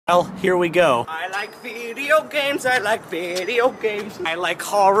Well, here we go. I like video games, I like video games. I like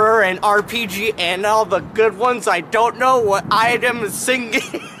horror and RPG and all the good ones. I don't know what item is singing.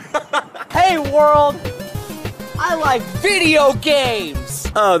 Hey world! I like video games!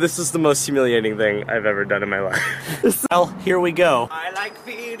 Oh, this is the most humiliating thing I've ever done in my life. Well, here we go. I like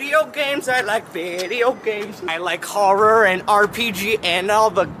video games, I like video games. I like horror and RPG and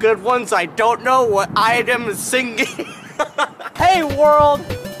all the good ones. I don't know what item is singing. Hey world!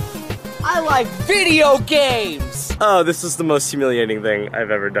 I like video games! Oh, this is the most humiliating thing I've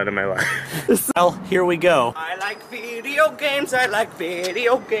ever done in my life. Well, here we go. I like video games, I like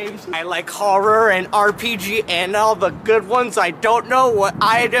video games. I like horror and RPG and all the good ones. I don't know what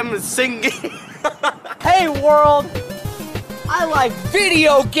item is singing. Hey world! I like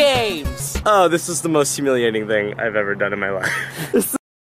video games! Oh, this is the most humiliating thing I've ever done in my life.